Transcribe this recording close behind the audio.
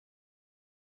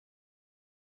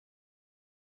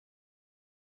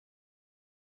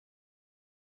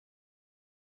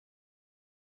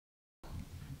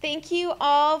Thank you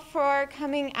all for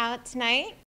coming out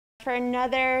tonight for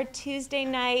another Tuesday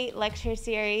night lecture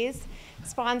series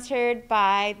sponsored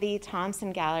by the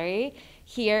Thompson Gallery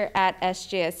here at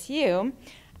SJSU.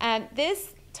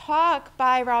 This talk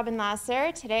by Robin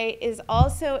Lasser today is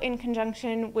also in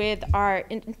conjunction with our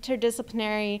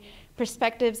interdisciplinary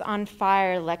Perspectives on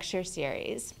Fire lecture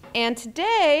series. And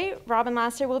today, Robin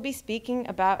Lasser will be speaking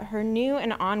about her new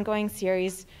and ongoing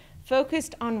series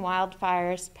focused on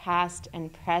wildfires past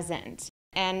and present.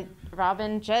 And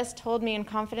Robin just told me in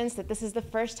confidence that this is the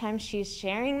first time she's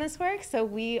sharing this work, so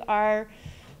we are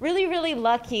really, really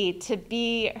lucky to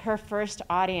be her first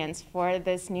audience for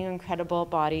this new incredible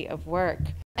body of work.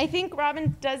 I think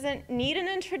Robin doesn't need an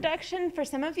introduction for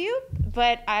some of you,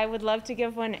 but I would love to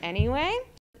give one anyway.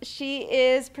 She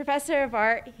is professor of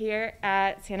art here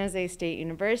at San Jose State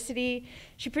University.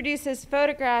 She produces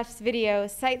photographs, video,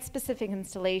 site-specific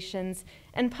installations,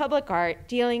 and public art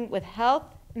dealing with health,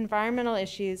 environmental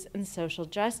issues, and social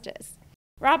justice.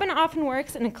 Robin often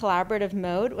works in a collaborative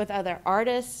mode with other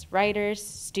artists, writers,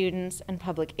 students, and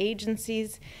public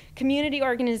agencies, community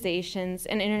organizations,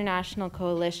 and international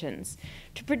coalitions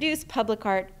to produce public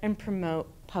art and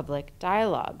promote public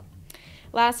dialogue.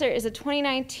 Lasser is a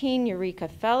 2019 Eureka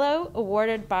Fellow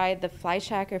awarded by the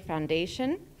Fleischacker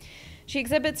Foundation. She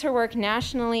exhibits her work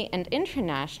nationally and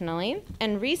internationally,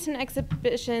 and recent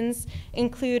exhibitions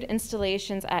include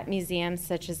installations at museums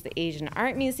such as the Asian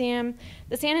Art Museum,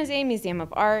 the San Jose Museum of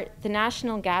Art, the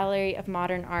National Gallery of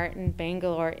Modern Art in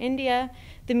Bangalore, India,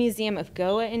 the Museum of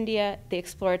Goa, India, the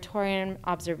Exploratorium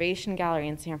Observation Gallery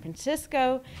in San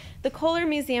Francisco, the Kohler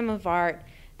Museum of Art,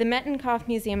 the Mettenkopf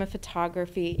Museum of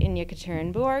Photography in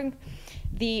Yekaterinburg,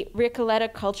 the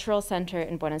Recoleta Cultural Center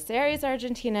in Buenos Aires,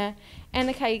 Argentina, and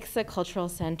the Caixa Cultural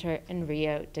Center in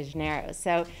Rio de Janeiro.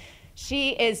 So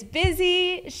she is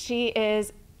busy, she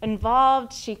is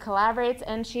involved, she collaborates,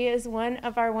 and she is one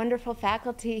of our wonderful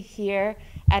faculty here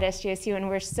at SJSU, and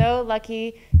we're so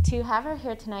lucky to have her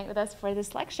here tonight with us for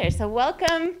this lecture. So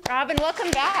welcome, Robin,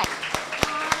 welcome back.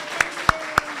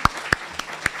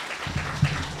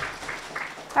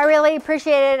 I really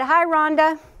appreciate it. Hi,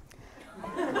 Rhonda.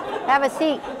 Have a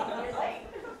seat.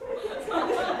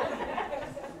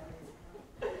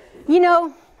 You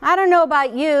know, I don't know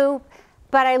about you,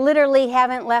 but I literally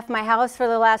haven't left my house for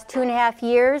the last 2.5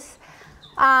 years.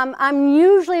 I'm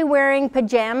usually wearing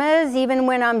pajamas even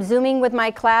when I'm Zooming with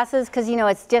my classes because, you know,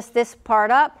 it's just this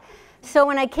part up. So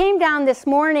when I came down this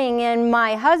morning and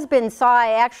my husband saw I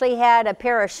actually had a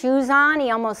pair of shoes on,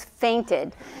 he almost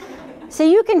fainted. So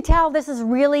you can tell this is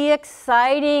really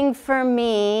exciting for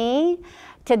me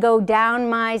to go down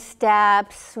my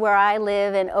steps where I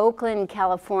live in Oakland,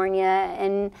 California,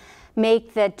 and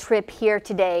make the trip here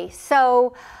today.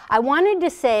 So I wanted to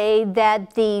say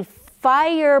that the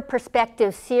Fire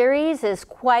Perspective series is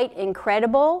quite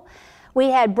incredible. We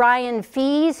had Brian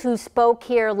Fees, who spoke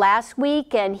here last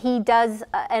week, and he does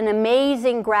an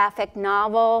amazing graphic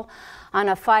novel on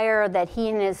a fire that he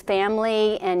and his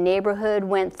family and neighborhood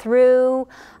went through.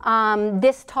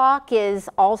 This talk is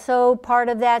also part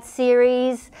of that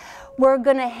series. We're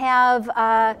gonna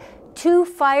have 2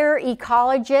 fire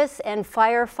ecologists and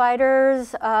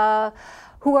firefighters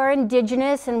who are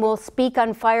indigenous and will speak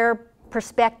on fire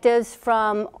perspectives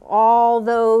from all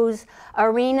those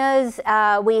arenas.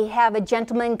 We have a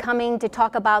gentleman coming to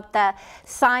talk about the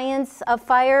science of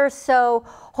fire. So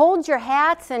hold your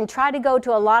hats and try to go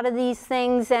to a lot of these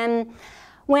things. And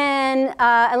when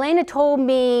Elena told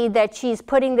me that she's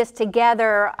putting this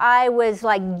together, I was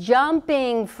like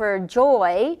jumping for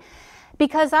joy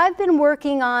because I've been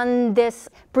working on this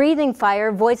breathing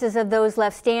fire, Voices of Those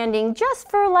Left Standing, just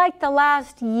for like the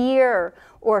last year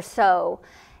or so.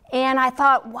 And I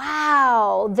thought,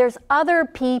 wow, there's other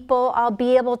people I'll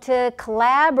be able to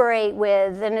collaborate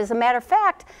with. And as a matter of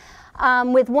fact,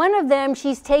 with one of them,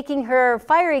 she's taking her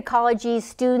fire ecology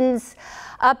students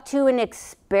up to an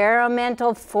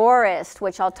experimental forest,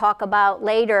 which I'll talk about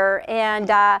later. And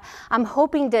I'm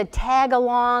hoping to tag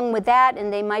along with that,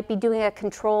 and they might be doing a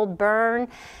controlled burn.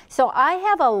 So I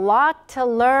have a lot to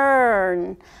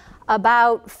learn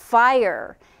about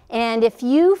fire. And if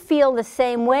you feel the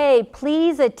same way,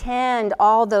 please attend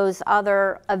all those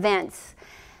other events.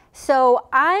 So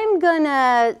I'm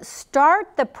gonna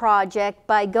start the project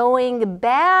by going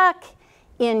back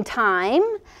in time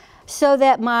so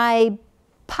that my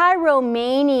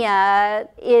pyromania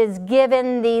is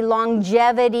given the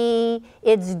longevity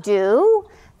it's due,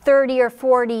 30 or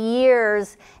 40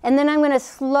 years. And then I'm going to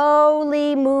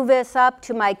slowly move us up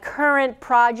to my current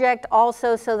project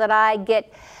also so that I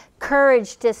get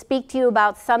courage to speak to you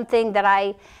about something that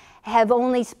I have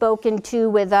only spoken to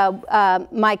with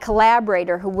my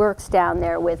collaborator who works down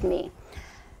there with me.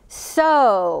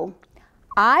 So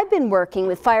I've been working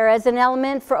with fire as an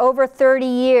element for over 30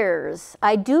 years.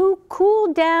 I do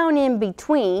cool down in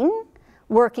between,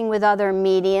 working with other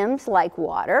mediums like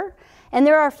water, and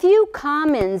there are a few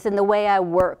commons in the way I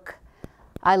work.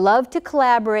 I love to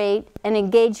collaborate and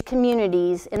engage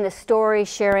communities in the story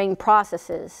sharing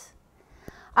processes.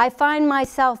 I find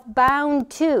myself bound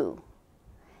to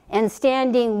and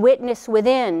standing witness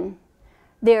within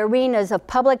the arenas of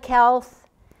public health,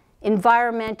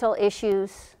 environmental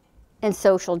issues, and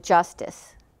social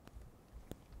justice.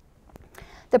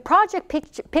 The project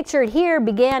pictured here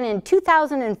began in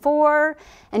 2004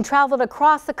 and traveled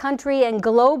across the country and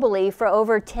globally for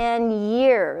over 10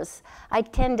 years. I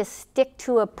tend to stick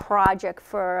to a project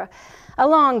for a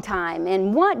long time.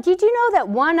 And did you know that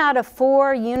 1 out of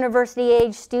 4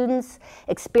 university-age students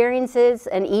experiences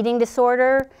an eating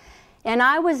disorder? And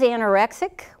I was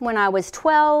anorexic when I was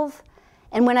 12.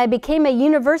 And when I became a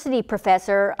university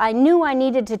professor, I knew I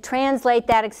needed to translate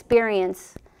that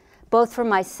experience, both for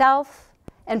myself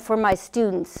and for my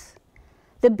students.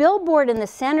 The billboard in the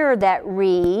center that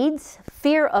reads,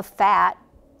 "Fear of fat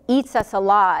eats us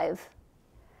alive."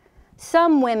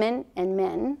 Some women and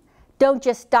men don't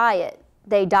just diet,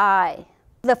 they die.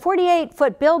 The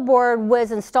 48-foot billboard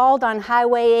was installed on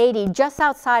Highway 80 just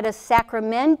outside of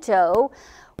Sacramento,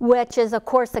 which is, of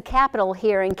course, the capital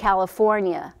here in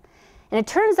California. And it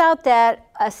turns out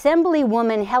that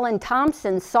Assemblywoman Helen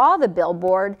Thompson saw the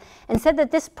billboard and said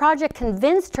that this project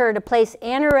convinced her to place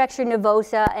anorexia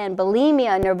nervosa and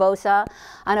bulimia nervosa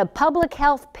on a public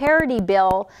health parity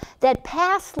bill that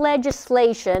passed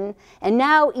legislation, and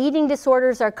now eating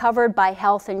disorders are covered by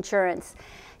health insurance.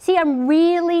 See, I'm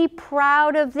really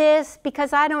proud of this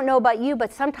because I don't know about you,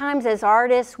 but sometimes as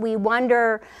artists we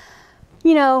wonder,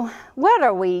 you know, what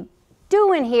are we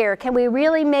doing here? Can we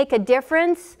really make a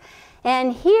difference?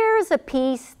 And here's a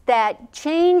piece that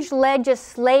changed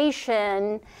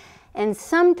legislation, and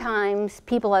sometimes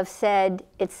people have said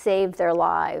it saved their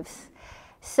lives.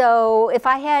 So if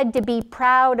I had to be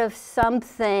proud of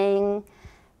something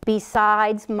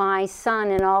besides my son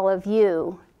and all of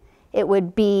you, it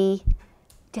would be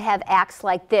to have acts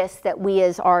like this that we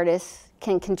as artists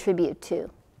can contribute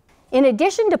to. In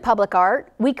addition to public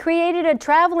art, we created a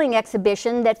traveling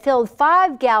exhibition that filled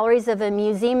 5 galleries of a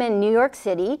museum in New York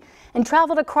City and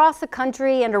traveled across the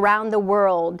country and around the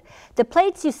world. The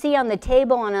plates you see on the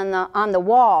table and on the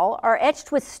wall are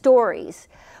etched with stories.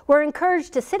 We're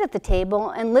encouraged to sit at the table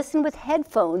and listen with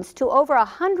headphones to over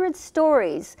 100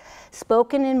 stories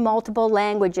spoken in multiple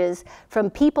languages from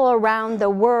people around the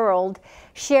world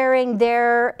sharing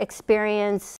their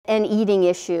experience and eating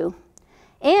issue.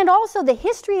 And also the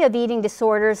history of eating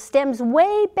disorders stems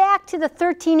way back to the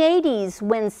 1380s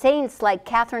when saints like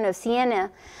Catherine of Siena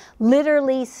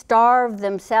literally starved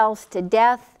themselves to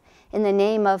death in the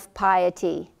name of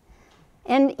piety.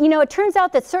 And you know, it turns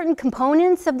out that certain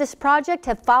components of this project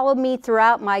have followed me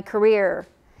throughout my career.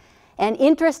 An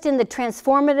interest in the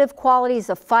transformative qualities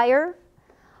of fire,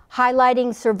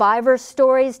 highlighting survivor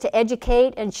stories to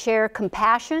educate and share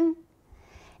compassion,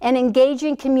 and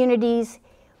engaging communities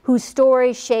whose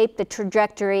stories shape the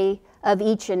trajectory of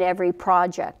each and every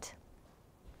project.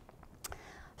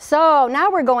 So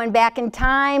now we're going back in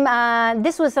time.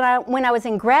 This was when I was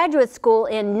in graduate school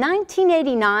in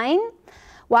 1989.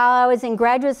 While I was in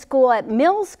graduate school at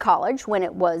Mills College, when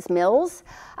it was Mills,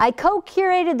 I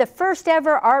co-curated the first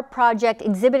ever art project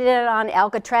exhibited on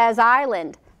Alcatraz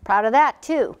Island. Proud of that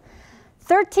too.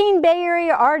 13 Bay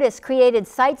Area artists created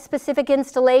site-specific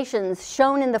installations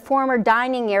shown in the former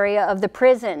dining area of the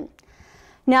prison.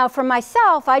 Now for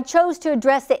myself, I chose to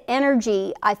address the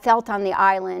energy I felt on the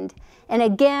island and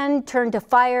again turned to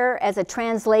fire as a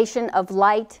translation of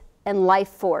light and life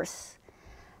force.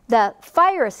 The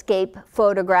fire escape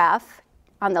photograph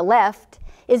on the left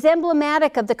is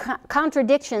emblematic of the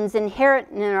contradictions inherent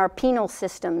in our penal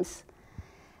systems.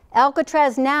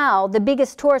 Alcatraz, now the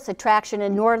biggest tourist attraction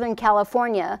in Northern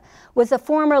California, was a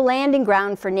former landing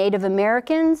ground for Native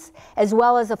Americans, as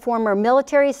well as a former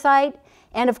military site,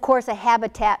 and of course a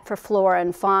habitat for flora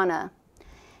and fauna.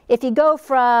 If you go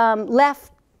from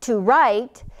left to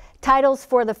right, titles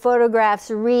for the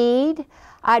photographs read,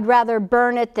 "I'd rather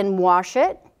burn it than wash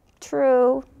it,"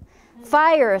 true,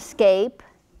 "Fire escape,"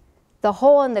 "The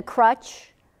hole in the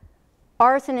crutch,"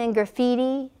 "Arson and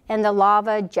graffiti," and "The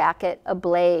lava jacket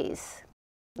ablaze."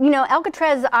 You know,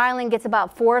 Alcatraz Island gets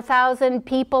about 4,000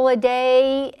 people a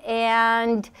day,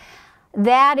 and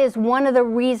that is one of the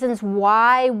reasons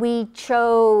why we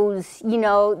chose, you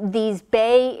know, these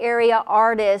Bay Area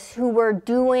artists who were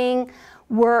doing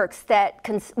works that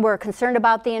were concerned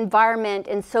about the environment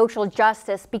and social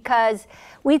justice, because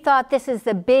we thought this is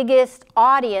the biggest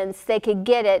audience they could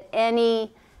get at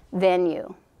any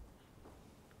venue.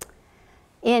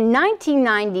 In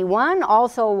 1991,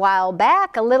 also a while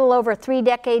back, a little over 3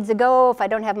 decades ago, if I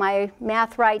don't have my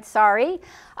math right, sorry,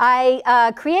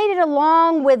 I created,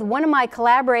 along with one of my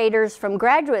collaborators from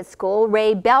graduate school,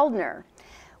 Ray Beldner,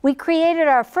 we created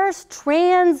our first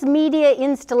transmedia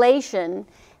installation,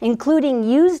 including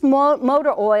used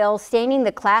motor oil staining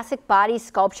the classic body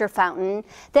sculpture fountain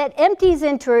that empties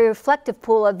into a reflective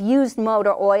pool of used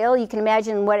motor oil. You can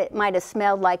imagine what it might have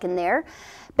smelled like in there.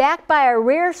 Backed by our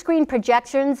rear screen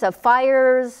projections of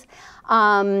fires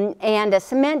and a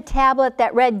cement tablet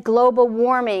that read global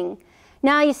warming.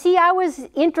 Now, you see, I was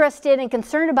interested and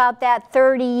concerned about that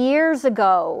 30 years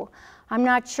ago. I'm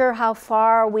not sure how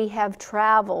far we have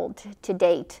traveled to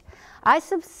date. I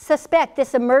suspect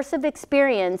this immersive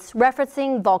experience,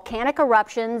 referencing volcanic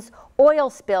eruptions, oil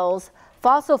spills,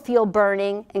 fossil fuel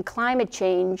burning, and climate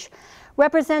change,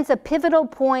 represents a pivotal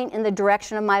point in the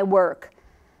direction of my work,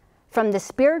 from the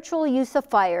spiritual use of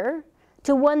fire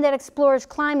to one that explores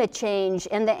climate change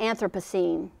and the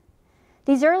Anthropocene.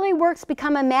 These early works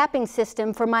become a mapping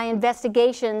system for my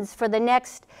investigations for the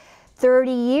next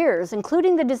 30 years,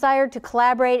 including the desire to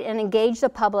collaborate and engage the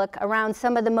public around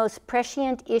some of the most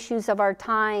prescient issues of our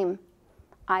time,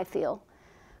 I feel.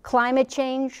 Climate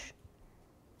change,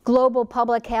 global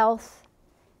public health,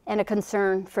 and a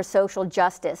concern for social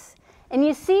justice. And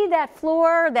you see that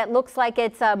floor that looks like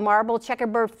it's a marble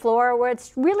checkerboard floor, where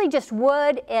it's really just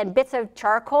wood and bits of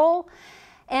charcoal.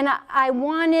 And I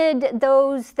wanted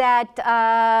those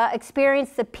that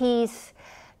experience the piece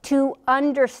to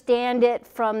understand it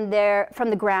from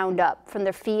the ground up, from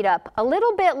their feet up. A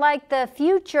little bit like the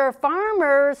future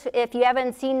farmers. If you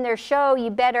haven't seen their show,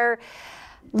 you better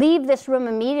leave this room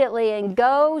immediately and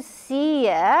go see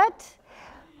it,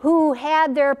 who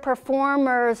had their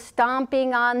performers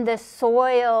stomping on the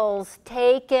soils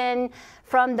taken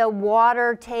from the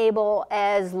water table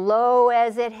as low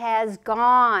as it has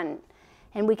gone.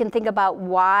 And we can think about,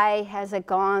 why has it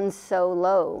gone so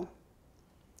low?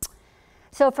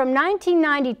 So from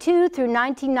 1992 through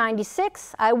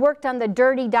 1996, I worked on the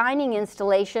Dirty Dining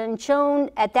installation shown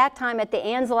at that time at the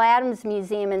Ansel Adams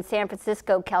Museum in San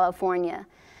Francisco, California.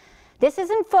 This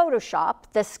isn't Photoshop.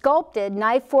 The sculpted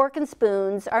knife, fork, and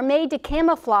spoons are made to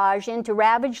camouflage into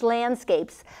ravaged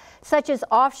landscapes, such as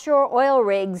offshore oil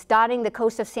rigs dotting the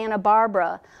coast of Santa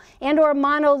Barbara, and or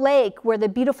Mono Lake, where the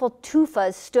beautiful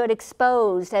tufas stood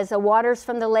exposed as the waters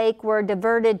from the lake were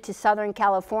diverted to Southern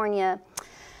California.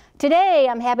 Today,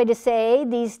 I'm happy to say,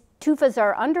 these tufas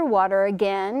are underwater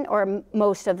again, or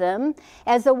most of them,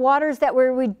 as the waters that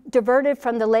were diverted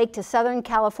from the lake to Southern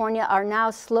California are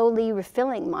now slowly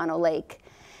refilling Mono Lake.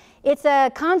 It's a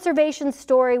conservation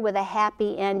story with a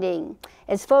happy ending,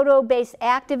 as photo-based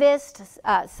activists,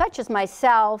 such as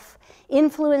myself,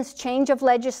 influence change of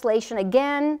legislation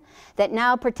again that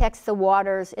now protects the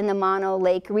waters in the Mono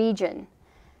Lake region.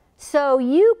 So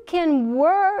you can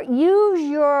use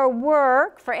your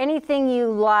work for anything you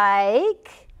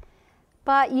like,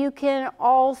 but you can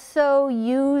also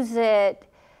use it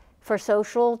for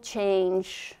social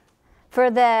change, for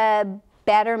the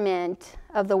betterment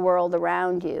of the world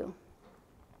around you.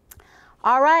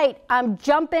 All right, I'm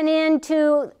jumping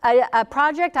into a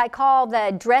project I call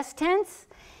the Dress Tents.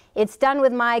 It's done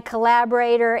with my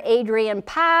collaborator, Adrian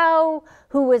Powell,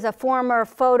 who was a former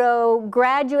photo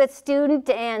graduate student,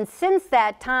 and since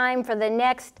that time, for the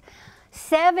next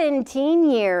 17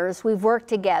 years, we've worked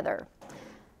together.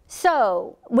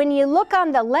 So, when you look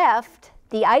on the left,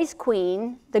 the Ice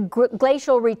Queen, the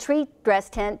glacial retreat dress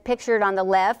tent pictured on the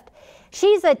left,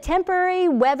 she's a temporary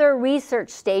weather research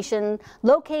station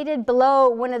located below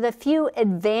one of the few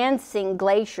advancing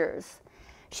glaciers.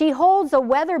 She holds a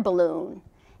weather balloon,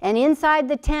 and inside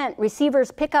the tent, receivers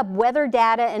pick up weather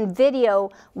data and video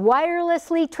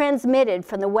wirelessly transmitted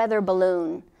from the weather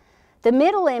balloon. The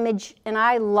middle image, and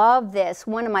I love this,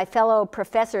 one of my fellow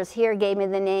professors here gave me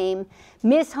the name,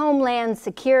 Miss Homeland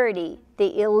Security,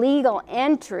 the illegal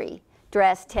entry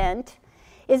dress tent,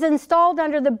 is installed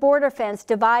under the border fence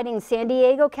dividing San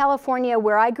Diego, California,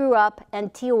 where I grew up,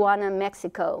 and Tijuana,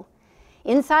 Mexico.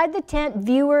 Inside the tent,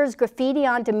 viewers graffiti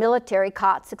onto military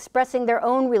cots, expressing their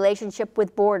own relationship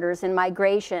with borders and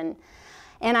migration.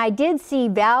 And I did see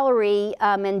Valerie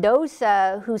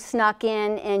Mendoza, who snuck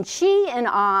in, and she and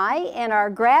I and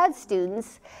our grad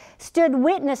students stood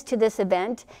witness to this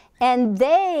event, and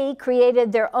they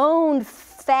created their own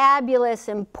fabulous,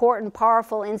 important,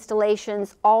 powerful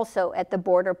installations also at the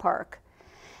border park.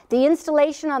 The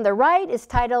installation on the right is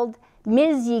titled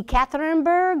Ms.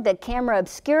 Yekaterinburg, the camera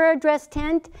obscura dress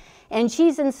tent, and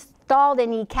she's installed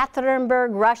in Yekaterinburg,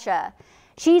 Russia.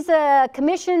 She's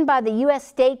commissioned by the U.S.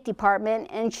 State Department,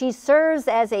 and she serves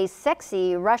as a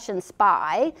sexy Russian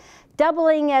spy,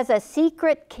 doubling as a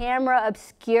secret camera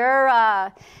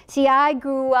obscura. See, I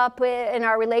grew up in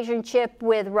our relationship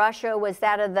with Russia was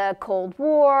that of the Cold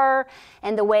War,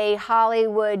 and the way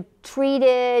Hollywood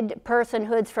treated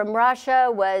personhoods from Russia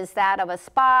was that of a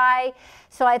spy.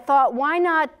 So I thought, why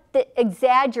not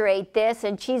exaggerate this?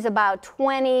 And she's about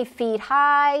 20 feet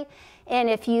high. And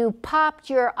if you popped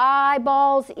your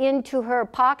eyeballs into her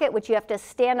pocket, which you have to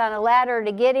stand on a ladder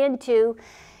to get into,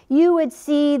 you would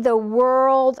see the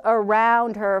world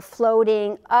around her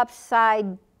floating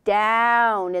upside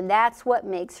down. And that's what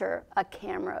makes her a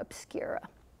camera obscura.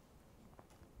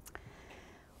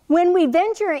 When we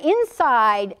venture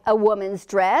inside a woman's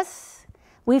dress,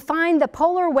 we find the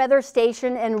Polar Weather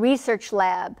Station and Research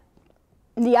Lab.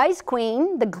 The Ice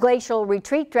Queen, the glacial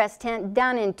retreat dress tent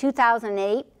done in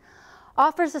 2008,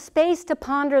 offers a space to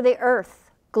ponder the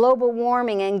earth, global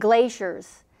warming, and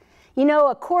glaciers. You know,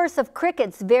 a chorus of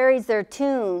crickets varies their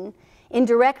tune in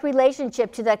direct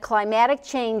relationship to the climatic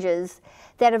changes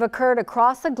that have occurred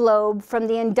across the globe from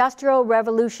the Industrial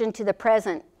Revolution to the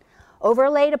present.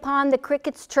 Overlaid upon the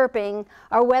crickets' chirping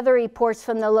are weather reports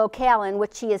from the locale in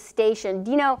which she is stationed.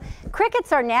 You know,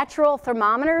 crickets are natural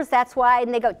thermometers. That's why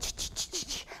they go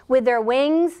ch-ch-ch-ch with their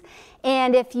wings.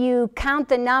 And if you count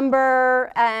the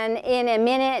number and in a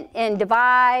minute and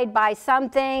divide by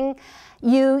something,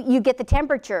 you get the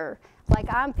temperature.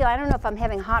 Like I don't know if I'm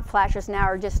having hot flashes now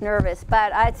or just nervous,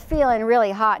 but it's feeling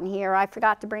really hot in here. I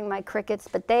forgot to bring my crickets,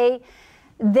 but they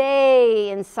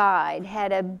inside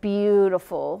had a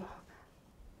beautiful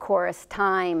chorus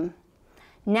time.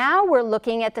 Now we're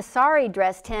looking at the sari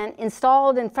dress tent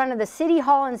installed in front of the City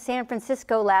Hall in San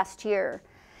Francisco last year.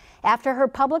 After her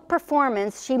public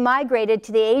performance, she migrated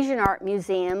to the Asian Art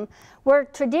Museum, where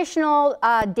traditional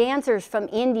dancers from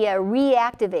India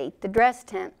reactivate the dress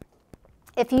tent.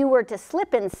 If you were to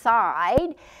slip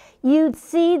inside, you'd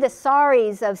see the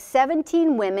saris of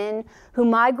 17 women who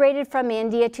migrated from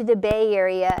India to the Bay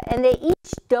Area, and they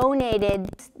each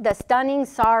donated the stunning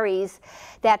saris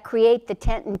that create the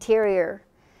tent interior.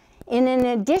 And in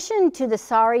addition to the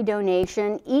sari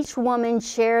donation, each woman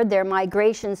shared their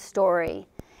migration story.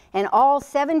 And all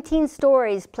 17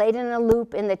 stories played in a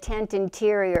loop in the tent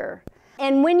interior.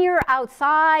 And when you're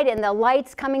outside and the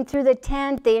light's coming through the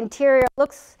tent, the interior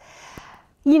looks,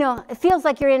 you know, it feels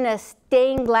like you're in a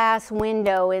stained glass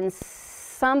window in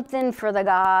something for the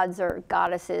gods or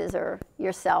goddesses or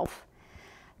yourself.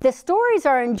 The stories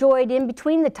are enjoyed in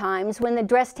between the times when the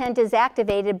dress tent is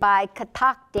activated by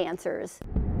Kathak dancers.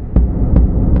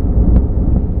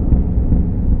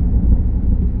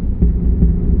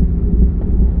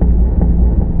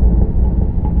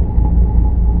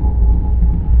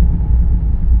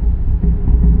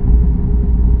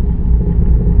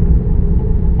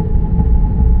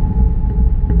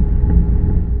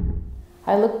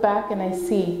 I look back and I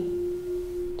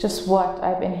see just what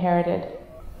I've inherited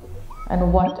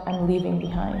and what I'm leaving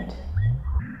behind.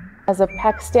 As a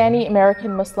Pakistani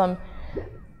American Muslim,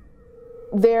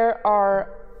 there are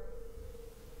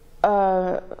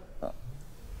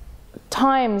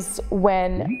times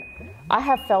when I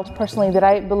have felt personally that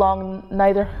I belong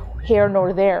neither here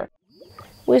nor there.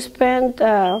 We spent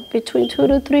between 2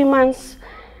 to 3 months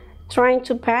trying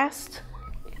to pass.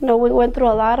 You know, we went through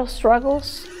a lot of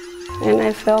struggles. And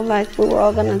I felt like we were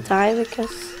all gonna die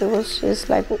because it was just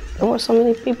like there were so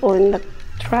many people in the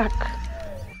truck.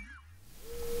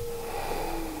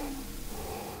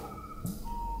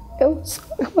 It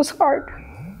was hard,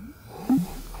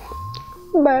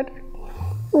 but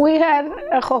we had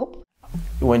a hope.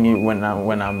 When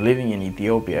I'm living in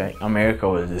Ethiopia, America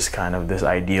was this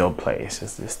ideal place.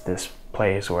 It's this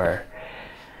place where,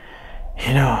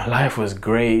 you know, life was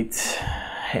great.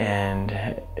 And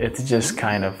it's just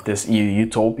kind of this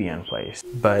utopian place.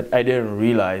 But I didn't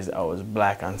realize I was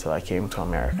black until I came to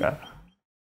America.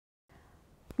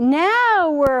 Now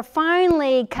we're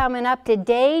finally coming up to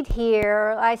date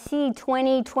here. I see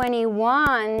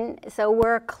 2021, so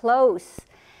we're close.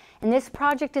 And this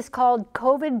project is called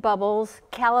COVID Bubbles,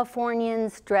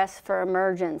 Californians Dress for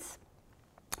Emergence.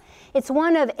 It's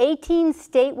one of 18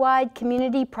 statewide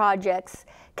community projects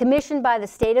commissioned by the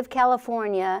state of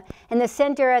California and the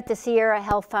Center at the Sierra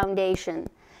Health Foundation.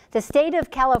 The state of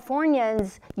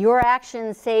California's Your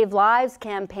Actions Save Lives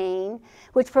campaign,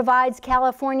 which provides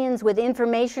Californians with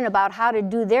information about how to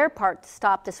do their part to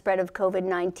stop the spread of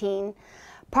COVID-19,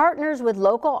 partners with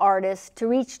local artists to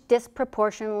reach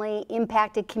disproportionately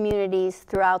impacted communities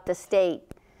throughout the state.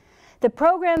 The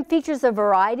program features a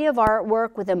variety of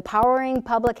artwork with empowering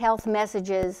public health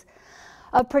messages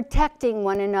of protecting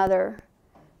one another,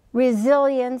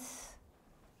 resilience,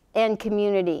 and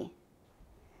community.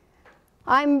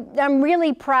 I'm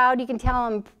really proud, you can tell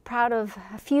I'm proud of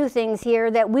a few things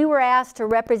here, that we were asked to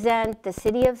represent the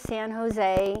city of San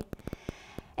Jose,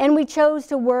 and we chose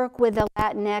to work with the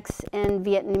Latinx and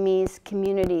Vietnamese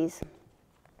communities.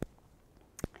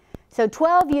 So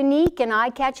 12 unique and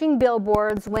eye-catching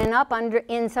billboards went up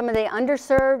in some of the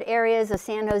underserved areas of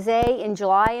San Jose in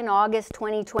July and August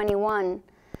 2021.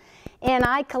 And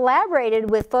I collaborated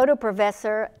with photo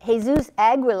professor Jesus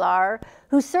Aguilar,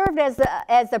 who served as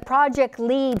the project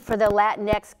lead for the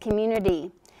Latinx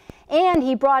community. And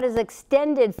he brought his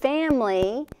extended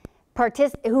family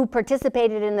who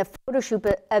participated in the photo shoot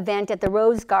event at the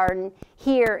Rose Garden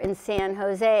here in San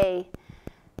Jose.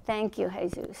 Thank you,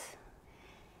 Jesus.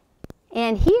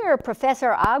 And here,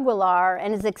 Professor Aguilar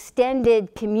and his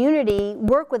extended community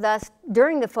worked with us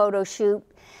during the photo shoot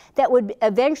that would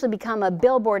eventually become a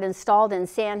billboard installed in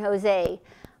San Jose.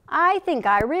 I think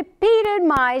I repeated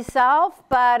myself,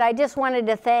 but I just wanted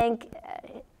to thank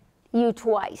you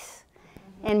twice,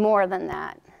 and more than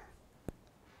that.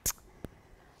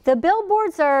 The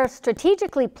billboards are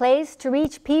strategically placed to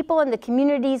reach people in the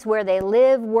communities where they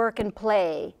live, work, and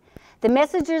play. The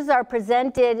messages are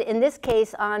presented, in this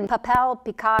case, on papel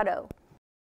picado.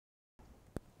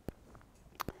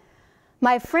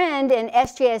 My friend and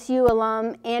SJSU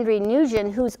alum, Andre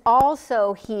Nugent, who's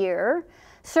also here,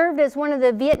 served as one of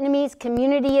the Vietnamese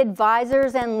community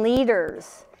advisors and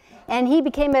leaders. And he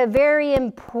became a very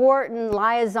important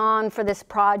liaison for this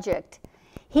project.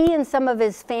 He and some of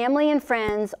his family and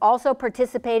friends also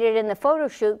participated in the photo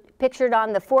shoot pictured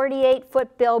on the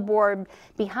 48-foot billboard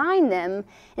behind them,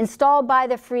 installed by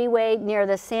the freeway near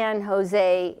the San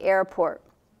Jose airport.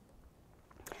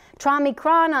 Trami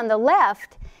Kran on the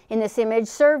left in this image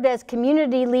served as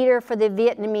community leader for the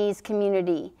Vietnamese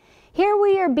community. Here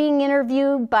we are being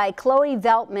interviewed by Chloe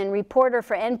Veltman, reporter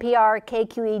for NPR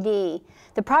KQED.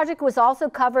 The project was also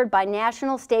covered by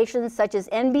national stations such as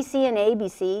NBC and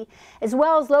ABC, as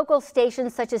well as local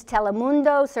stations such as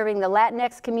Telemundo, serving the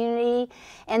Latinx community,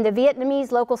 and the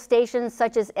Vietnamese local stations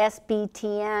such as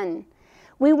SBTN.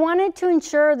 We wanted to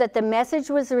ensure that the message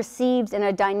was received in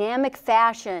a dynamic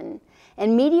fashion,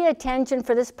 and media attention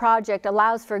for this project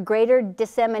allows for greater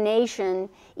dissemination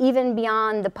even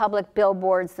beyond the public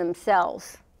billboards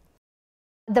themselves.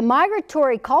 The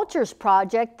Migratory Cultures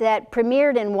Project that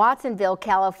premiered in Watsonville,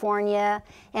 California,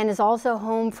 and is also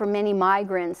home for many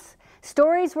migrants.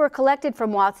 Stories were collected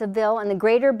from Watsonville and the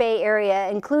Greater Bay Area,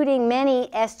 including many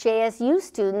SJSU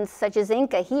students, such as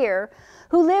Inca here,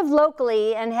 who lived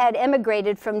locally and had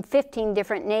emigrated from 15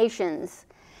 different nations.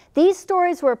 These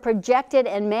stories were projected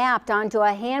and mapped onto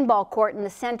a handball court in the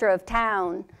center of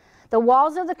town. The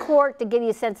walls of the court, to give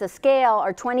you a sense of scale,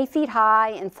 are 20 feet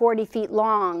high and 40 feet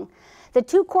long. The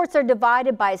two courts are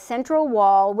divided by a central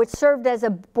wall, which served as a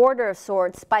border of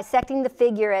sorts, bisecting the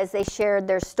figure as they shared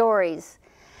their stories.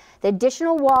 The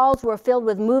additional walls were filled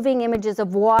with moving images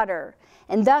of water,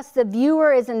 and thus the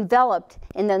viewer is enveloped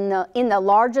in the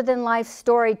larger-than-life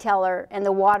storyteller and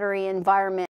the watery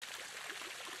environment.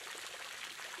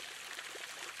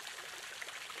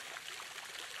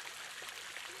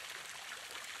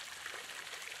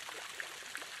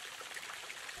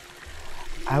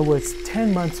 I was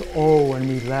 10 months old when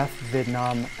we left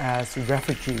Vietnam as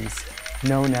refugees,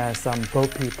 known as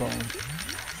boat people.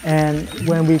 And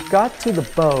when we got to the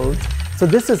boat, so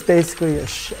this is basically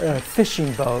a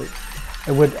fishing boat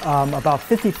with about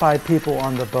 55 people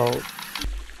on the boat.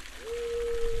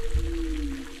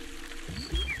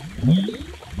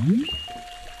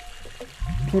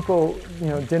 People,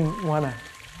 didn't want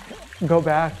to go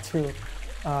back to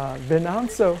Vietnam,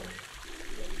 so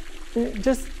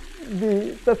just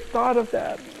the thought of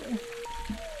that,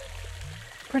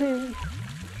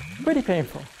 pretty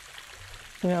painful,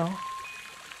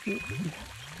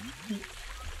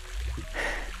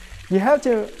 You have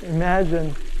to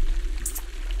imagine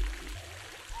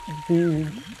the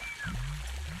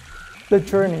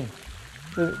journey,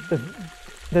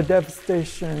 the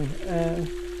devastation, and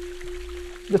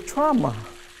the trauma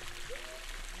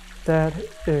that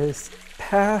is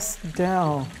passed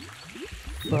down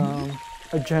from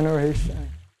a generation.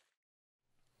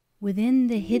 Within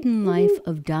the hidden life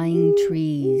of dying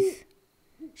trees,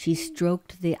 she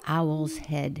stroked the owl's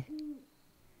head.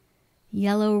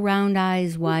 Yellow round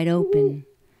eyes wide open,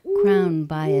 crowned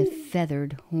by a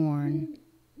feathered horn.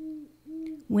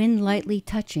 Wind lightly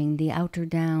touching the outer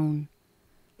down,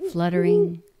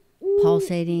 fluttering,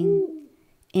 pulsating,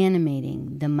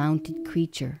 animating the mounted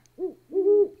creature.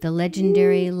 the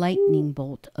legendary lightning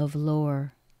bolt of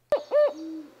lore.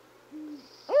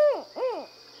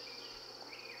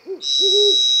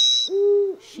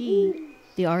 She,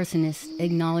 the arsonist,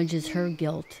 acknowledges her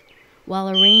guilt while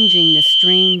arranging the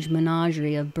strange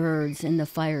menagerie of birds in the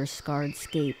fire-scarred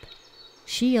scape.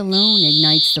 She alone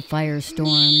ignites the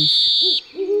firestorms.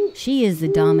 She is the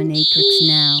dominatrix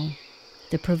now,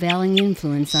 the prevailing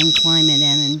influence on climate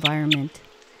and environment.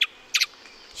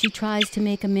 She tries to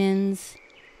make amends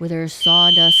with her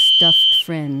sawdust-stuffed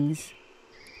friends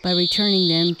by returning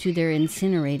them to their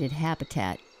incinerated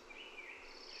habitat,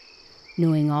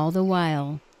 knowing all the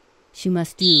while she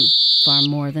must do far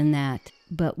more than that.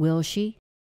 But will she?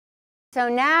 So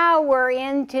now we're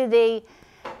into the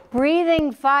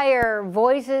breathing fire,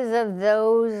 voices of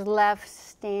those left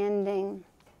standing.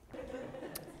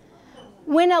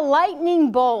 When a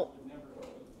lightning bolt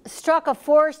struck a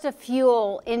forest of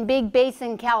fuel in Big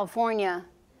Basin, California,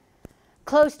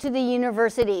 close to the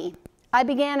university, I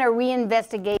began a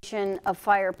reinvestigation of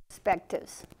fire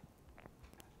perspectives.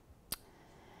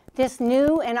 This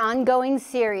new and ongoing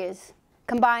series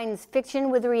combines fiction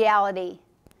with reality,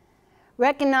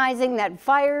 recognizing that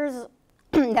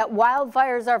that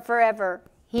wildfires are forever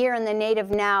here in the native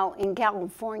now in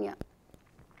California.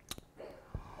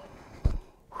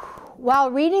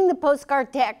 While reading the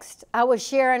postcard text, I will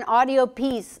share an audio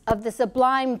piece of the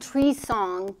sublime tree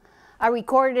song I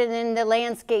recorded in the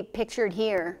landscape pictured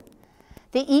here.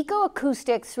 The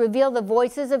ecoacoustics reveal the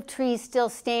voices of trees still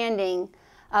standing,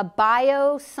 a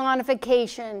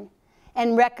bio-sonification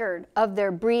and record of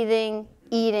their breathing,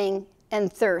 eating,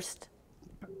 and thirst.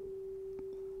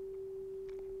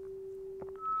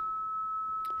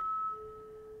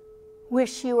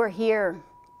 Wish you were here.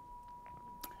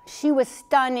 She was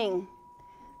stunning,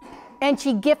 and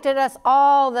she gifted us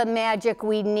all the magic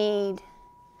we need.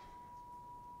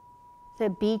 The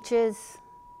beaches,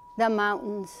 the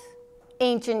mountains,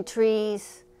 ancient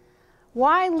trees.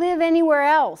 Why live anywhere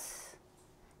else?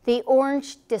 The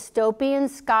orange dystopian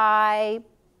sky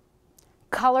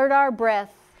colored our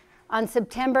breath on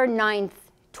September 9th,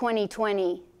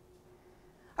 2020.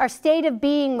 Our state of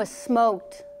being was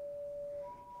smoked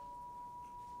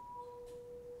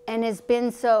and has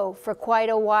been so for quite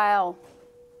a while.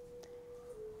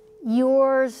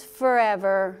 Yours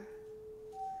forever,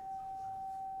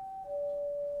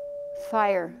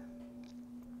 fire.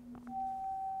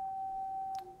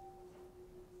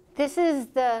 This is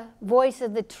the voice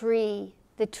of the tree.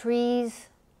 The trees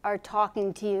are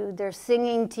talking to you. They're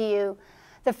singing to you.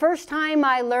 The first time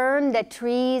I learned that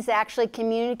trees actually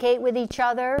communicate with each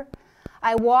other,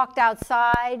 I walked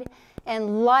outside,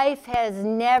 and life has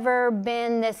never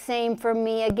been the same for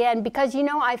me again because, you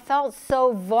know, I felt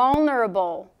so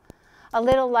vulnerable, a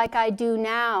little like I do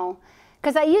now.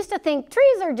 Because I used to think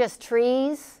trees are just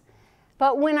trees.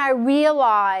 But when I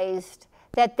realized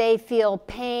that they feel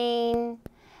pain,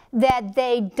 that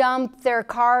they dump their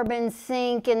carbon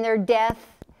sink in their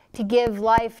death to give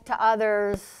life to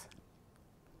others,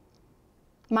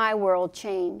 my world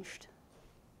changed.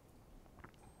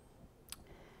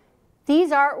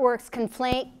 These artworks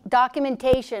conflate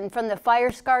documentation from the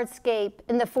fire-scarred scape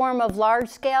in the form of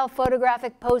large-scale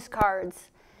photographic postcards,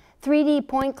 3D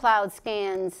point cloud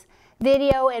scans,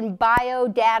 video and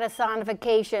bio-data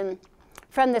sonification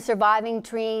from the surviving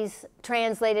trees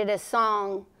translated as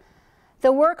song.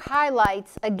 The work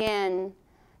highlights, again,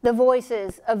 the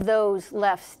voices of those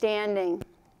left standing.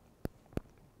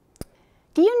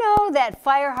 Do you know that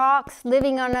firehawks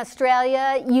living in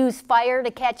Australia use fire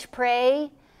to catch prey?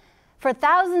 For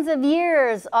thousands of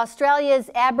years,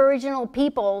 Australia's Aboriginal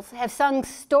peoples have sung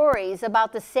stories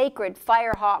about the sacred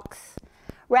firehawks,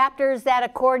 raptors that,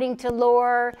 according to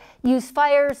lore, use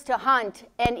fires to hunt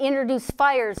and introduce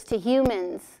fires to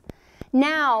humans.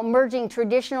 Now, merging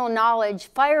traditional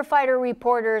knowledge, firefighter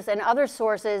reporters and other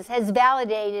sources has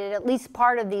validated at least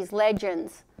part of these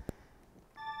legends.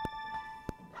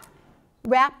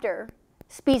 Raptor,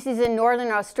 species in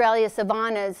northern Australia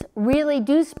savannas, really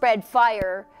do spread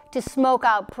fire to smoke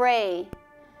out prey.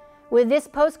 With this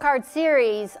postcard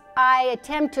series, I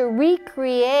attempt to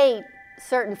recreate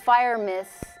certain fire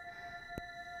myths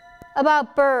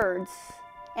about birds,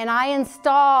 and I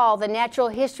install the Natural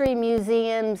History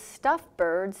Museum's stuffed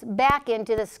birds back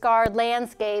into the scarred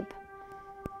landscape,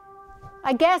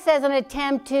 I guess as an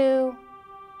attempt to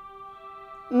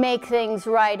make things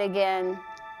right again.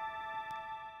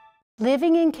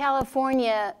 Living in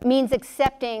California means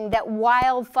accepting that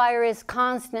wildfire is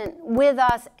constant with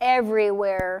us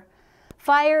everywhere.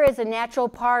 Fire is a natural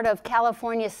part of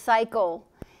California's cycle.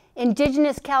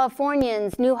 Indigenous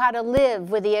Californians knew how to live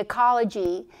with the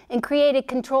ecology and created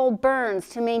controlled burns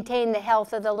to maintain the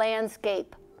health of the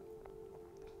landscape.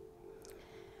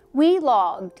 We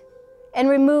logged and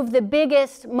removed the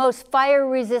biggest, most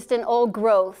fire-resistant old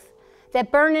growth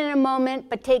that burn in a moment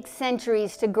but take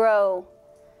centuries to grow.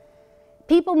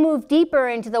 People moved deeper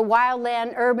into the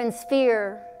wildland-urban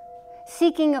sphere,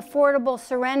 seeking affordable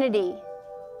serenity,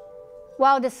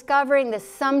 while discovering the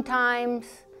sometimes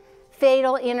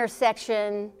fatal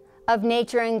intersection of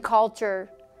nature and culture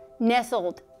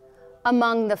nestled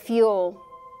among the fuel.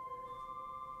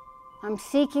 I'm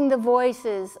seeking the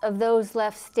voices of those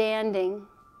left standing.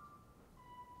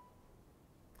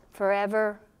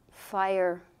 Forever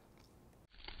fire.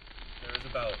 There was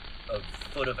about a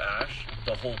foot of ash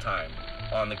the whole time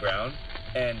on the ground,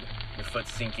 and your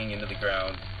foot's sinking into the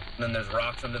ground. And then there's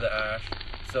rocks under the ash,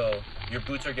 so your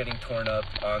boots are getting torn up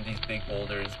on these big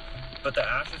boulders. But the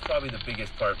ash is probably the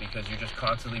biggest part because you're just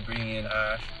constantly bringing in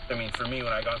ash. I mean, for me,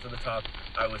 when I got to the top,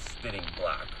 I was spitting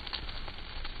black.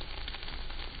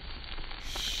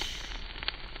 Shh.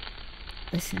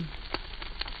 Listen.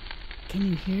 Can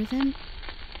you hear them?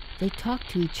 They talk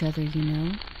to each other, you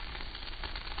know.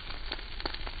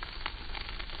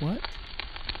 What?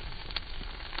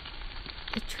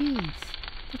 The trees.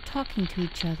 They're talking to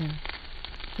each other.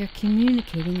 They're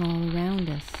communicating all around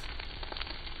us.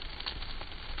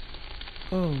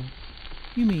 Oh,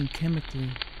 you mean chemically.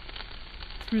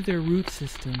 Through their root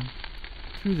system,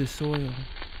 through the soil.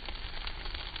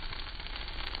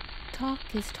 Talk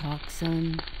is talk,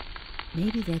 son.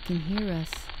 Maybe they can hear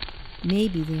us.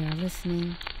 Maybe they are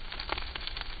listening.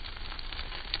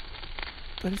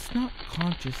 But it's not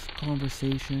conscious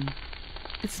conversation.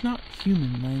 It's not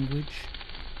human language.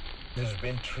 There's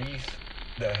been trees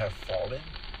that have fallen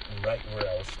right where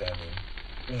I was standing.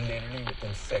 Literally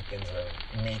within seconds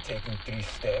of me taking 3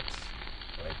 steps,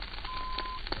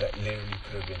 like, that literally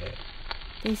could have been it.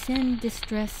 They send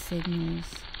distress signals.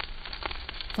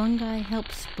 Fungi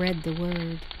help spread the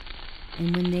word,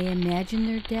 and when they imagine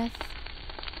their death,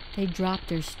 they drop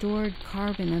their stored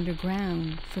carbon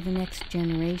underground for the next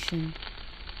generation.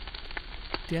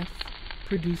 Death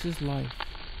produces life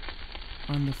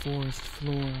on the forest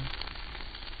floor.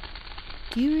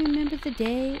 Do you remember the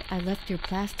day I left your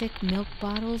plastic milk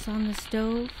bottles on the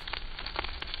stove?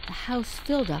 The house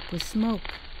filled up with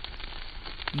smoke.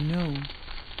 You know,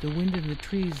 the wind in the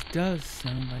trees does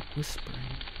sound like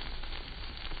whispering.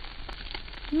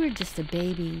 You were just a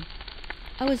baby.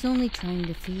 I was only trying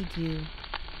to feed you.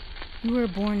 You were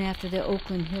born after the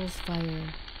Oakland Hills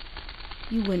fire.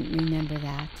 You wouldn't remember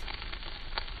that.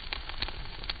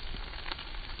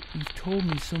 You've told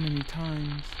me so many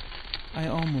times. I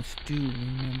almost do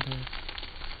remember.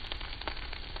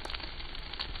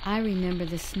 I remember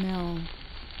the smell.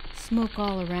 Smoke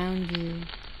all around you.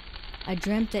 I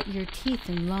dreamt that your teeth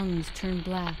and lungs turned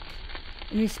black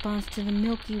in response to the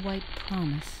milky white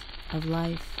promise of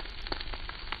life.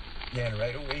 Yeah, and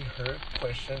right away her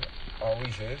question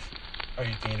always is, are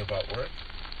you thinking about work?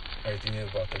 Are you thinking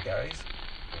about the guys?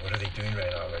 What are they doing right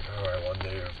now? Like, oh, I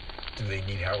wonder, do they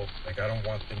need help? Like, I don't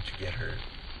want them to get hurt.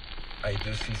 I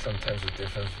do see sometimes a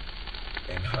difference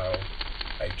in how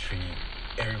I treat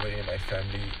everybody in my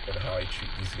family and how I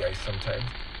treat these guys sometimes.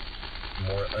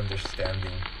 More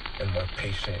understanding and more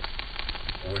patient.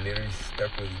 We're literally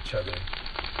stuck with each other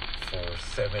for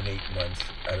 7-8 months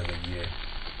out of the year.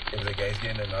 If the guys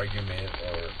get in an argument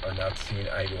or are not seeing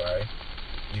eye to eye,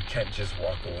 you can't just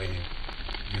walk away.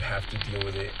 You have to deal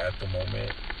with it at the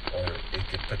moment, or it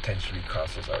could potentially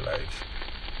cost us our lives.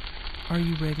 Are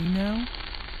you ready now?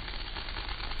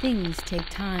 Things take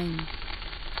time.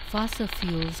 Fossil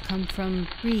fuels come from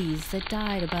trees that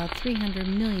died about 300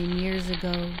 million years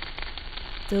ago.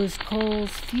 Those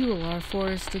coals fuel our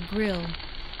forested grill,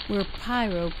 where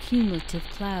pyrocumulative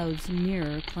clouds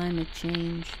mirror climate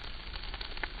change.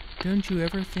 Don't you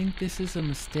ever think this is a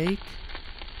mistake?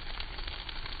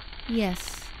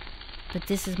 Yes, but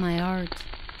this is my art.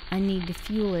 I need to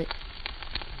fuel it.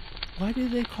 Why do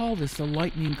they call this a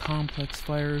lightning complex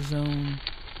fire zone?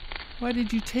 Why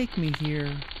did you take me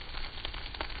here?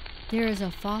 There is a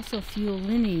fossil fuel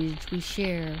lineage we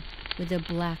share with the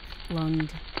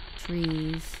black-lunged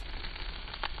trees.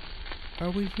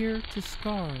 Are we here to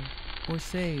scar or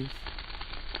save?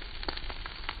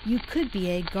 You could be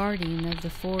a guardian of the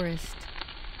forest.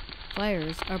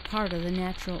 Fires are part of the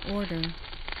natural order.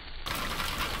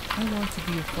 I want to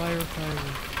be a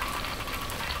firefighter.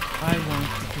 I want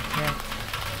to protect.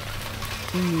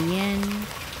 In the end,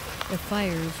 the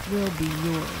fires will be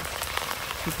yours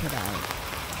to put out.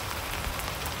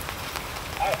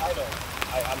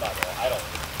 I'm not there. I don't.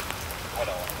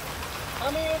 I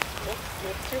mean,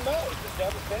 it's too much. It's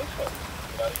devastation.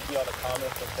 You know, you see all the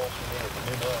comments on social media, the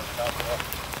new law and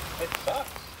stuff. It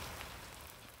sucks.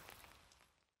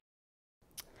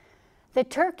 The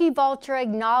turkey vulture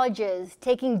acknowledges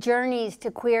taking journeys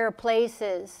to queer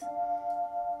places,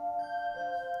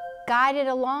 guided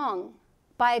along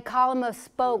by a column of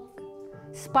smoke,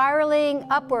 spiraling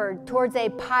upward towards a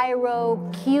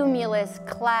pyrocumulus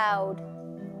cloud.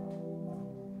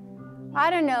 I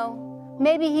don't know,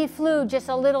 maybe he flew just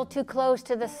a little too close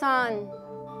to the sun,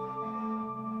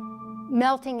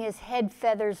 melting his head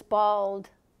feathers bald.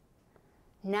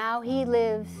 Now he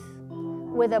lives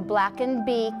with a blackened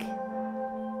beak,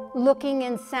 looking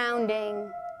and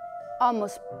sounding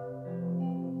almost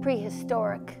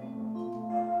prehistoric.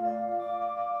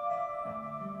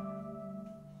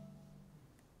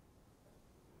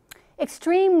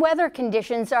 Extreme weather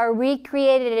conditions are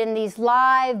recreated in these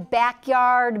live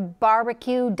backyard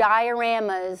barbecue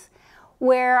dioramas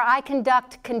where I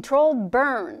conduct controlled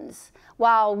burns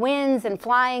while winds and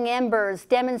flying embers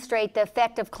demonstrate the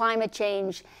effect of climate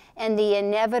change and the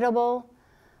inevitable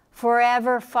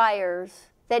forever fires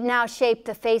that now shape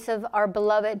the face of our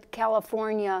beloved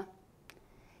California.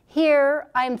 Here,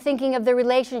 I am thinking of the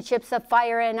relationships of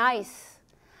fire and ice,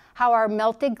 how our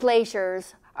melted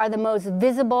glaciers are the most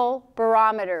visible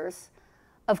barometers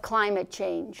of climate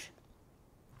change.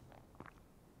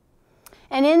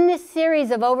 And in this series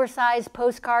of oversized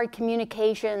postcard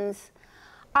communications,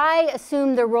 I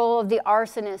assume the role of the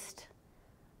arsonist.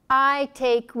 I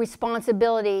take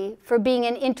responsibility for being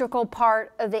an integral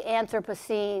part of the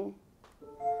Anthropocene,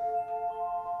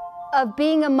 of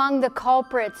being among the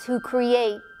culprits who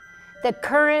create the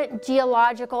current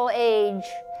geological age,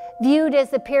 viewed as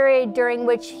the period during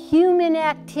which human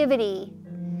activity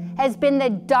has been the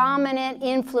dominant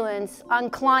influence on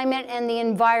climate and the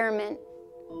environment.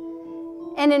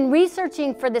 And in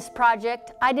researching for this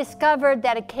project, I discovered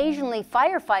that occasionally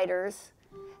firefighters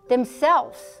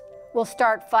themselves will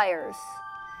start fires.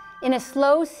 In a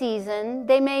slow season,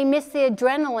 they may miss the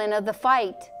adrenaline of the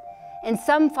fight, and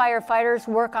some firefighters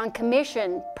work on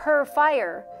commission per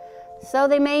fire, so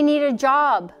they may need a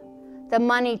job, the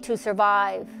money to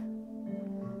survive.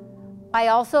 I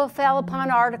also fell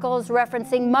upon articles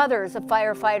referencing mothers of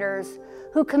firefighters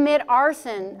who commit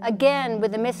arson, again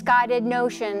with the misguided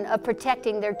notion of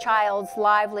protecting their child's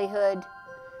livelihood.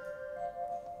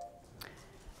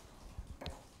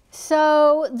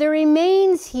 So the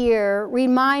remains here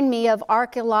remind me of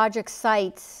archaeologic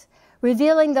sites,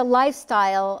 revealing the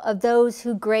lifestyle of those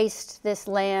who graced this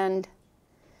land.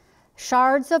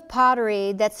 Shards of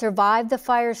pottery that survived the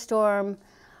firestorm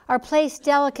are placed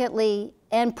delicately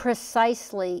and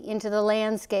precisely into the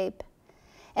landscape,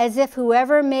 as if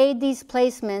whoever made these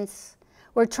placements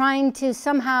were trying to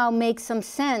somehow make some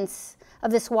sense of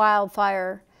this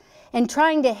wildfire and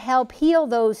trying to help heal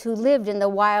those who lived in the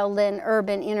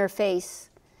wildland-urban interface,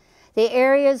 the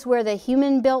areas where the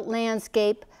human-built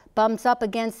landscape bumps up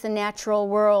against the natural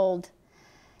world.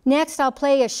 Next, I'll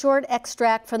play a short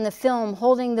extract from the film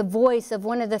holding the voice of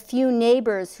one of the few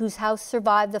neighbors whose house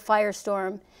survived the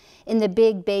firestorm in the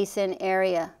Big Basin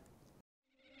area.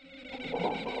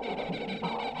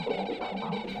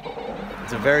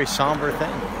 It's a very somber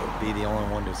thing to be the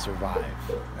only one to survive.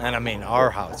 And I mean, our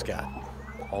house got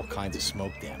all kinds of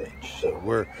smoke damage. So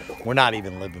we're not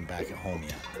even living back at home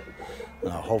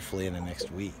yet. Hopefully in the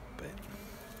next week. But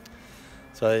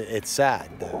so it's sad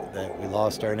that we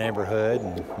lost our neighborhood,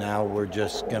 and now we're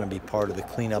just going to be part of the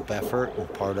cleanup effort and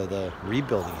part of the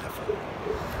rebuilding effort.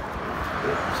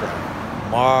 So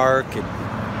Mark and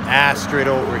Astrid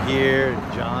over here,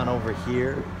 and John over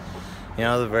here, you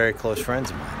know, they're very close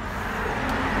friends of mine.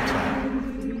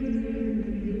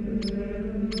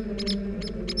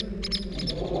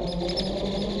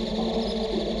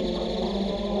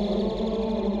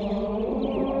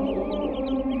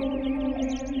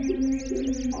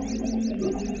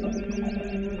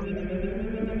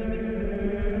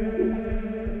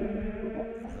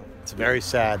 It's very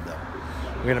sad, though.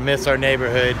 We're going to miss our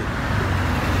neighborhood.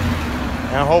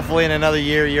 And hopefully in another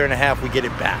year and a half, we get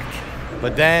it back.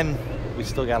 But then we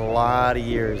still got a lot of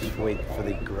years waiting for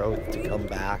the growth to come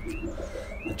back,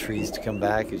 the trees to come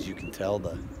back. As you can tell,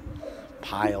 the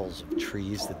piles of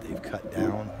trees that they've cut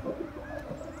down.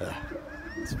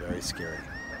 It's very scary.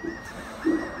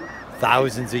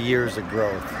 Thousands of years of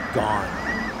growth gone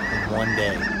in one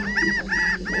day.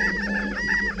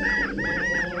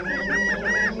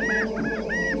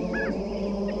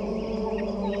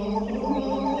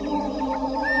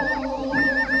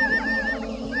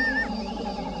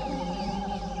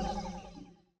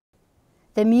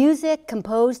 The music,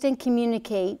 composed and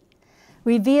communicate,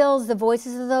 reveals the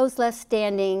voices of those left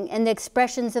standing and the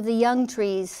expressions of the young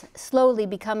trees slowly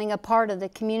becoming a part of the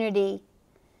community.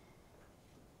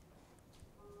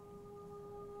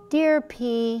 Dear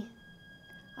P,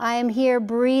 I am here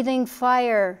breathing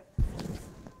fire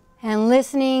and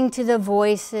listening to the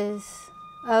voices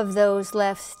of those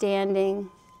left standing.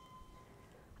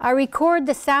 I record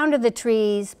the sound of the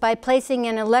trees by placing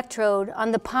an electrode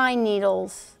on the pine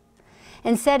needles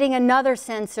and setting another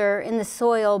sensor in the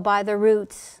soil by the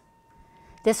roots.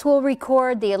 This will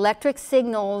record the electric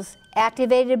signals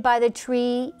activated by the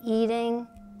tree eating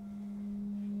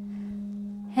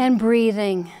and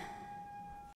breathing.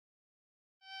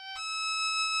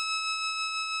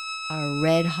 Our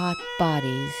red-hot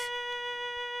bodies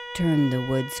turn the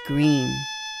woods green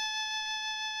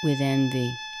with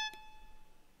envy.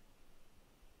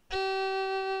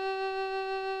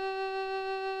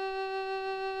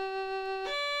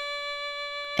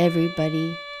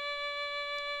 Everybody,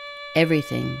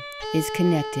 everything is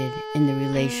connected in the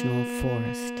relational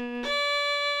forest.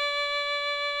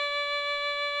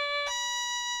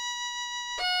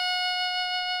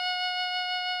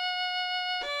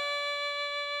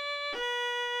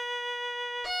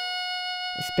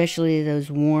 Especially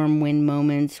those warm wind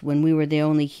moments when we were the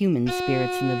only human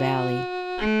spirits in the valley.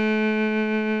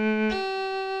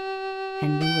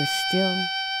 And we were still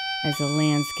as the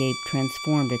landscape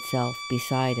transformed itself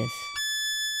beside us.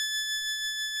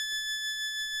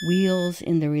 Wheels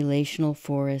in the relational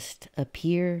forest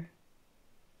appear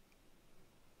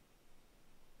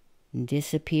and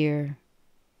disappear,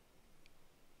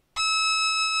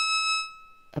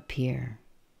 appear.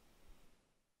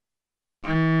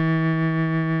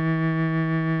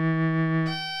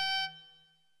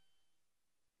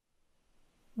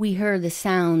 We heard the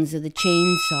sounds of the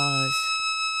chainsaws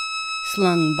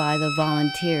slung by the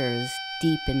volunteers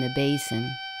deep in the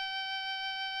basin.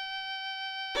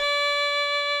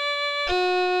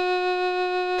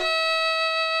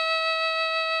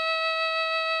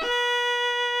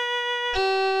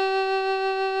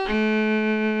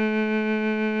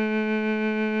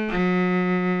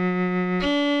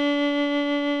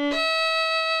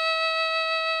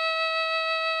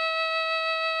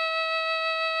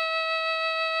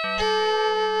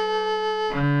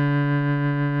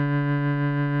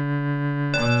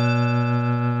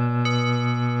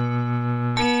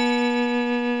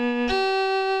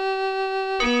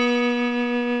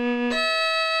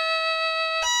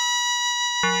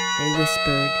 They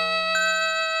whispered,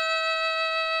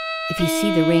 "If you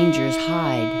see the rangers,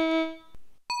 hide."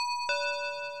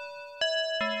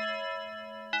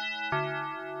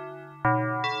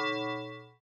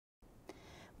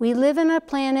 We live on a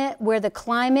planet where the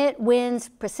climate, winds,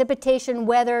 precipitation,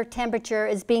 weather, temperature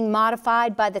is being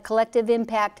modified by the collective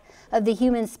impact of the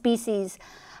human species.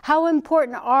 How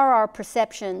important are our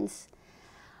perceptions?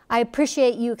 I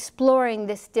appreciate you exploring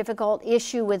this difficult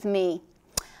issue with me.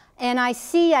 And I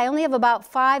see I only have about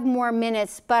 5 more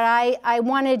minutes, but I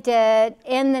wanted to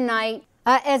end the night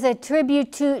as a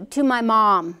tribute to my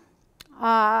mom.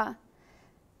 I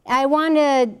want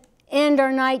to end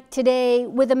our night today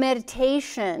with a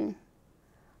meditation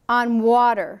on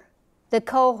water, the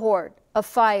cohort of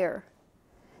fire.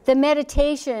 The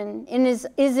meditation is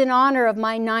in honor of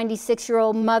my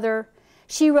 96-year-old mother.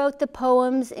 She wrote the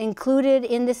poems included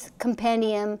in this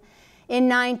compendium in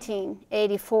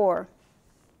 1984.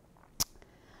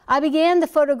 I began the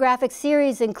photographic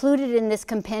series included in this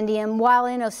compendium while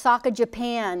in Osaka,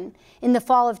 Japan in the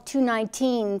fall of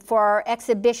 2019 for our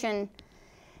exhibition,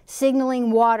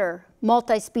 Signaling Water,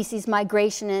 Multi-Species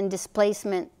Migration and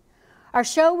Displacement. Our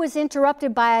show was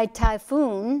interrupted by a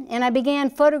typhoon, and I began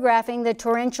photographing the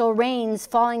torrential rains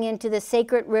falling into the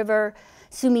sacred river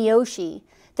Sumiyoshi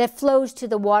that flows to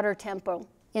the water temple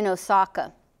in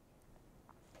Osaka.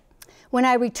 When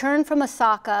I returned from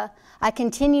Osaka, I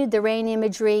continued the rain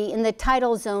imagery in the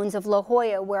tidal zones of La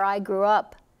Jolla, where I grew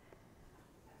up.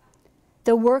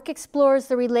 The work explores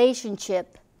the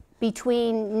relationship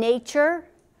between nature,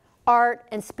 art,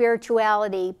 and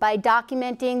spirituality by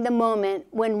documenting the moment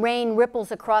when rain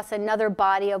ripples across another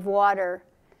body of water.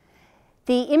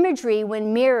 The imagery,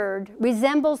 when mirrored,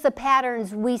 resembles the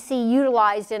patterns we see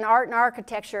utilized in art and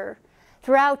architecture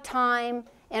throughout time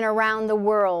and around the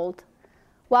world.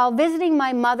 While visiting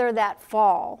my mother that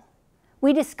fall,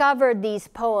 we discovered these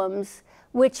poems,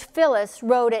 which Phyllis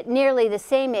wrote at nearly the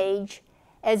same age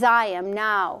as I am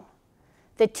now.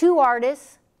 The two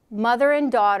artists, mother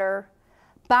and daughter,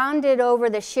 bonded over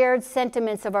the shared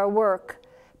sentiments of our work,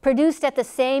 produced at the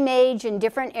same age in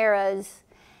different eras,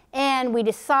 and we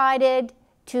decided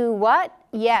to what?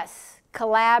 Yes,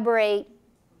 collaborate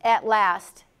at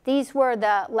last. These were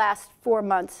the last 4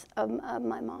 months of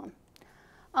my mom.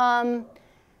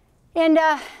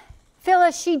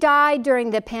 Phyllis, she died during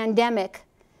the pandemic.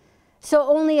 So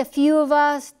only a few of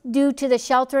us, due to the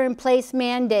shelter-in-place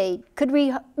mandate, could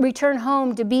return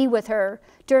home to be with her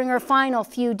during her final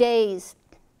few days.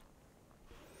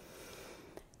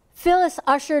 Phyllis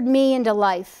ushered me into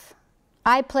life.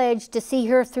 I pledged to see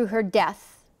her through her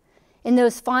death. In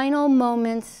those final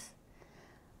moments,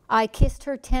 I kissed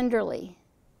her tenderly,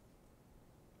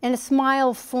 and a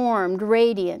smile formed,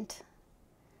 radiant.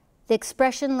 The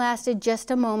expression lasted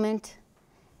just a moment,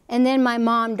 and then my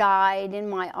mom died in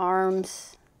my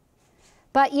arms.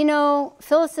 But you know,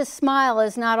 Phyllis's smile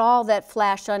is not all that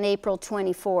flashed on April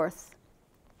 24th.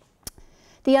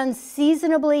 The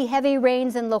unseasonably heavy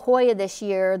rains in La Jolla this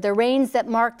year, the rains that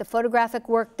marked the photographic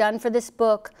work done for this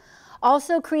book,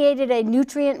 also created a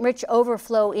nutrient-rich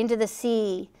overflow into the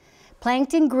sea.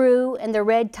 Plankton grew and the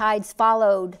red tides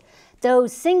followed.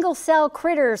 Those single-cell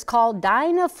critters called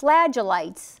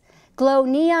dinoflagellates glow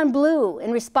neon blue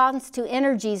in response to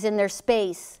energies in their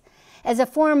space, as a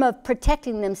form of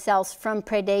protecting themselves from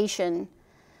predation.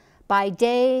 By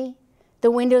day, the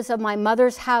windows of my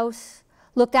mother's house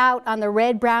looked out on the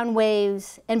red-brown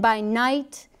waves, and by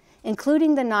night,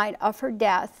 including the night of her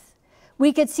death,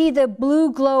 we could see the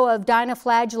blue glow of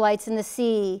dinoflagellates in the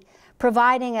sea,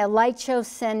 providing a light show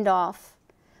send-off.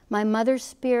 My mother's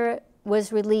spirit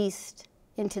was released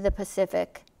into the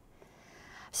Pacific.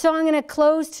 So I'm going to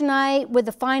close tonight with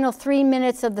the final 3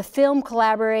 minutes of the film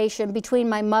collaboration between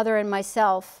my mother and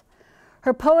myself.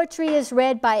 Her poetry is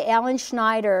read by Alan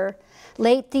Schneider,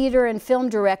 late theater and film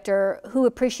director, who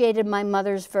appreciated my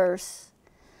mother's verse.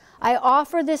 I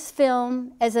offer this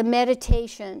film as a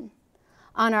meditation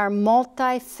on our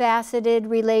multifaceted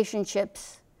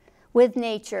relationships with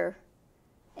nature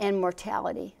and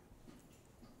mortality.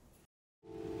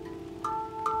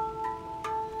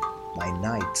 My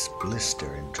nights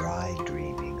blister in dry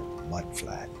dreaming of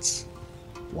mudflats,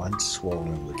 once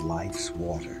swollen with life's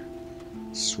water,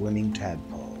 swimming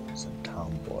tadpoles and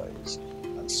tomboys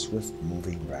on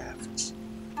swift-moving rafts.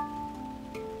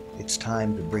 It's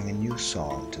time to bring a new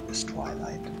song to this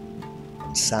twilight,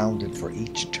 and sound it for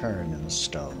each turn in the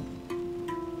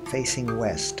stone, facing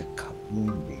west to cup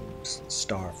moonbeams and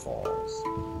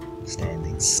starfalls,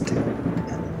 standing still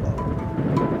and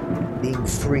alone, being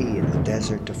free in the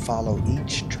desert to follow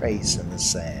each trace in the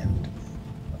sand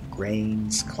of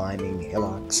grains climbing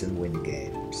hillocks and wind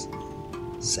games,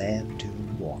 sand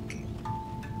dune walking,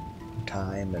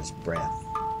 time as breath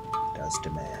does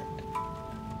demand.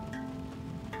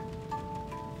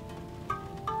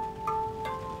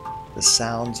 The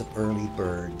sounds of early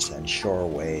birds and shore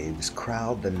waves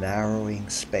crowd the narrowing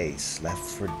space left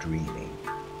for dreaming.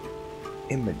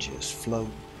 Images float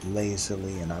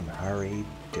lazily in unhurried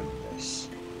dimness,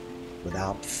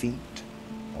 without feet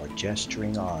or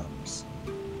gesturing arms,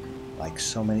 like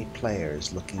so many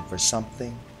players looking for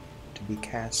something to be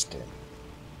cast in.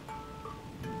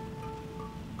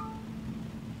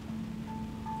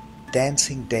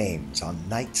 Dancing dames on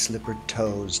night-slippered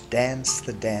toes dance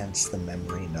the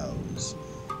memory knows,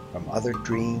 from other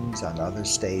dreams on other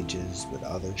stages with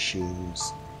other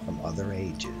shoes from other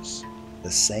ages,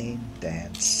 the same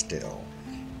dance still.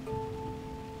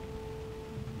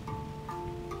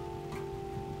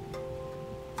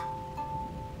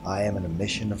 I am an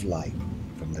emission of light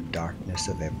from the darkness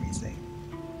of everything.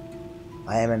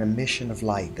 I am an emission of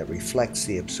light that reflects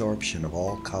the absorption of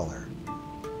all color.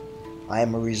 I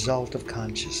am a result of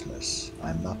consciousness.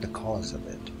 I am not the cause of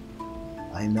it.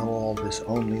 I know all this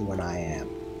only when I am.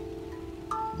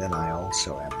 Then I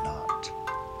also am not.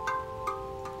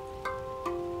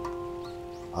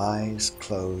 Eyes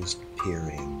closed,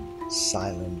 peering,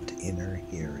 silent inner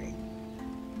hearing,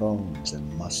 bones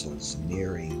and muscles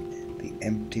nearing the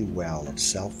empty well of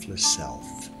selfless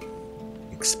self,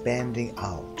 expanding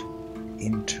out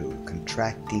into,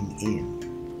 contracting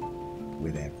in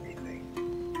with everything.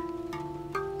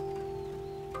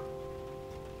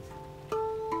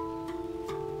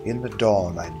 In the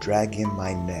dawn, I drag in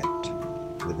my net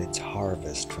with its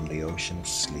harvest from the ocean of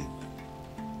sleep,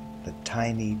 the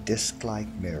tiny disc-like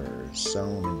mirrors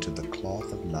sewn into the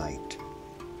cloth of night,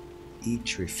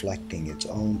 each reflecting its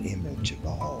own image of the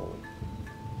whole.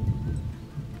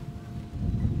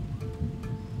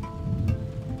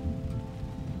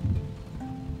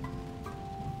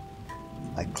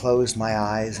 I closed my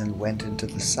eyes and went into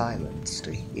the silence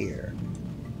to hear.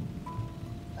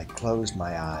 I closed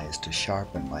my eyes to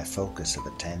sharpen my focus of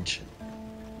attention.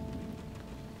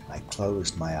 I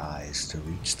closed my eyes to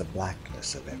reach the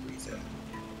blackness of everything.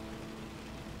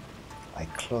 I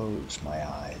closed my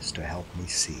eyes to help me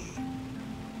see.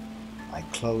 I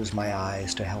closed my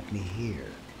eyes to help me hear.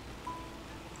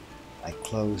 I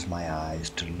closed my eyes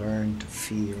to learn to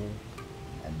feel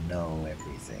and know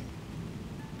everything.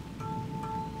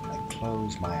 I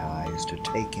close my eyes to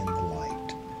take in the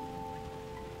light.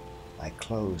 I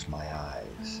close my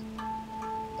eyes,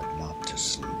 but not to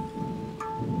sleep.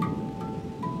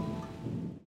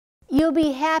 You'll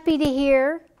be happy to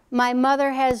hear my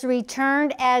mother has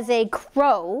returned as a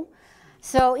crow.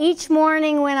 So each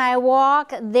morning when I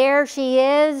walk, there she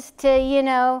is to, you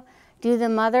know, do the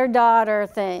mother-daughter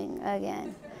thing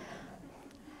again.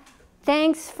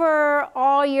 Thanks for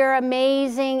all your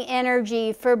amazing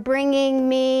energy, for bringing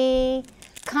me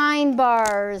kind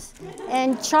bars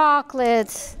and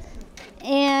chocolates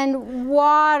and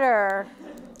water.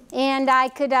 And I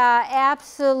could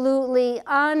absolutely,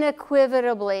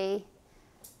 unequivocally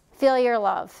feel your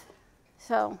love.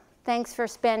 So thanks for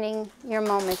spending your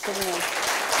moments with me.